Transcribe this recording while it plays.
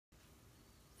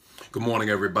Good morning,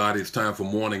 everybody. It's time for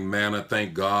Morning Manna.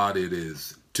 Thank God it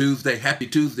is Tuesday. Happy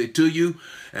Tuesday to you.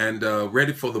 And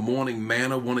ready for the Morning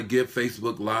Manna. Want to give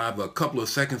Facebook Live a couple of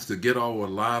seconds to get our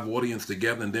live audience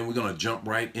together, and then we're going to jump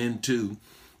right into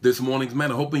this morning's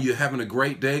manna. Hoping you're having a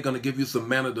great day. Going to give you some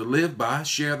manna to live by.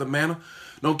 Share the manna.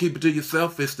 Don't keep it to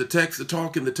yourself. It's the text, the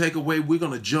talk, and the takeaway. We're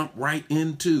going to jump right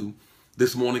into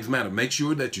this morning's manna. Make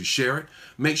sure that you share it.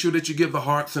 Make sure that you give the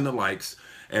hearts and the likes.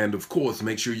 And of course,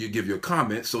 make sure you give your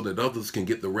comments so that others can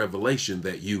get the revelation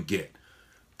that you get.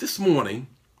 This morning,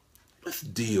 let's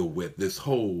deal with this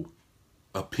whole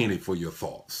a penny for your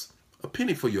thoughts. A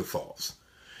penny for your thoughts.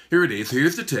 Here it is.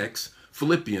 Here's the text.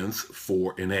 Philippians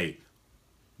 4:8.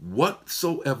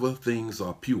 Whatsoever things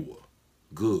are pure,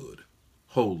 good,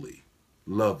 holy,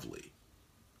 lovely,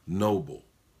 noble,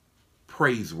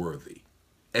 praiseworthy,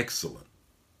 excellent.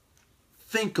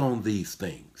 Think on these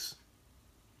things.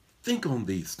 Think on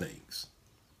these things.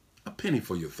 A penny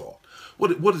for your thought.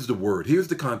 What is the word? Here's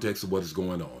the context of what is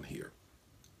going on here.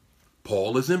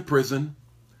 Paul is in prison.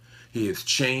 He is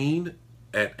chained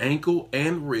at ankle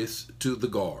and wrist to the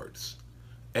guards.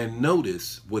 And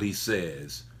notice what he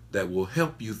says that will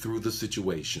help you through the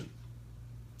situation.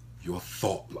 Your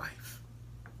thought life.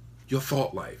 Your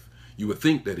thought life. You would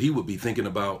think that he would be thinking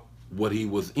about what he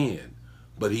was in.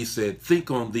 But he said, think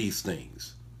on these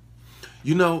things.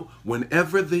 You know,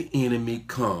 whenever the enemy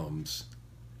comes,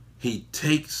 he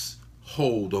takes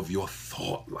hold of your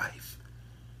thought life.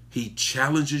 He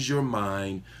challenges your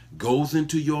mind, goes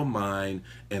into your mind,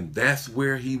 and that's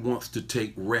where he wants to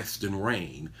take rest and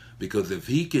reign. Because if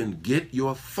he can get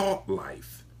your thought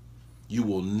life, you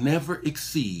will never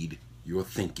exceed your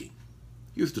thinking.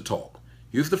 Here's the talk.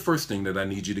 Here's the first thing that I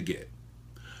need you to get.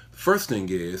 The first thing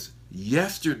is,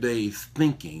 yesterday's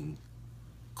thinking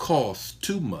costs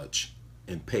too much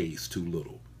and pays too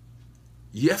little.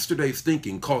 Yesterday's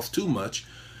thinking costs too much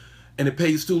and it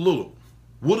pays too little.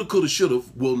 Woulda, coulda, shoulda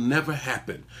will never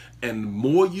happen. And the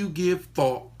more you give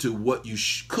thought to what you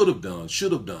could have done,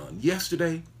 should have done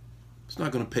yesterday, it's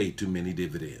not going to pay too many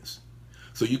dividends.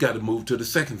 So you got to move to the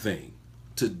second thing.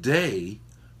 Today,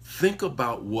 think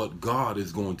about what God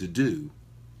is going to do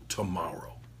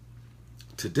tomorrow.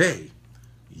 Today,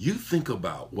 you think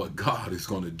about what God is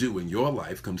going to do in your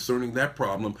life concerning that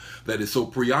problem that is so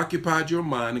preoccupied your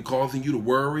mind and causing you to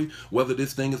worry whether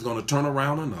this thing is going to turn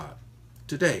around or not.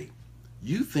 Today,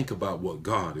 you think about what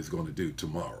God is going to do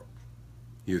tomorrow.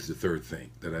 Here's the third thing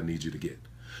that I need you to get.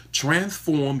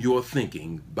 Transform your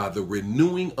thinking by the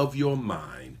renewing of your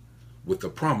mind with the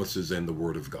promises and the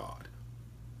Word of God.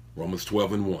 Romans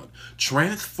 12:1.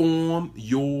 Transform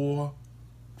your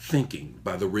thinking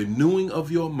by the renewing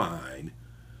of your mind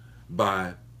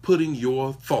by putting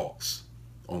your thoughts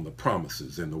on the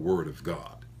promises and the Word of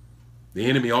God. The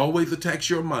enemy always attacks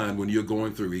your mind when you're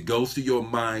going through. He goes to your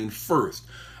mind first.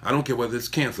 I don't care whether it's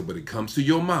cancer, but it comes to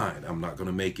your mind. I'm not going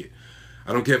to make it.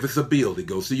 I don't care if it's a bill. It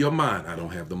goes to your mind. I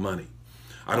don't have the money.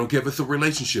 I don't care if it's a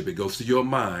relationship. It goes to your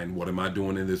mind. What am I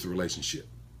doing in this relationship?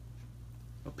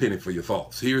 A penny for your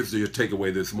thoughts. Here's your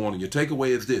takeaway this morning. Your takeaway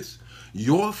is this.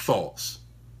 Your thoughts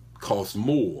cost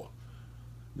more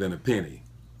than a penny.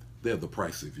 They're the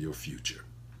price of your future.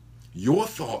 Your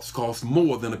thoughts cost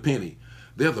more than a penny.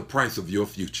 They're the price of your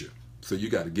future. So you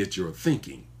got to get your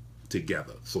thinking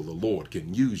together so the Lord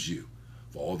can use you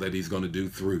for all that he's going to do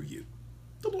through you.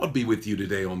 The Lord be with you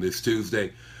today on this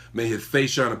Tuesday. May his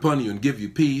face shine upon you and give you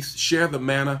peace. Share the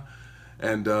manna.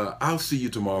 And I'll see you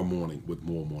tomorrow morning with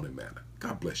more Morning Manna.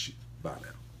 God bless you. Bye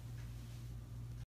now.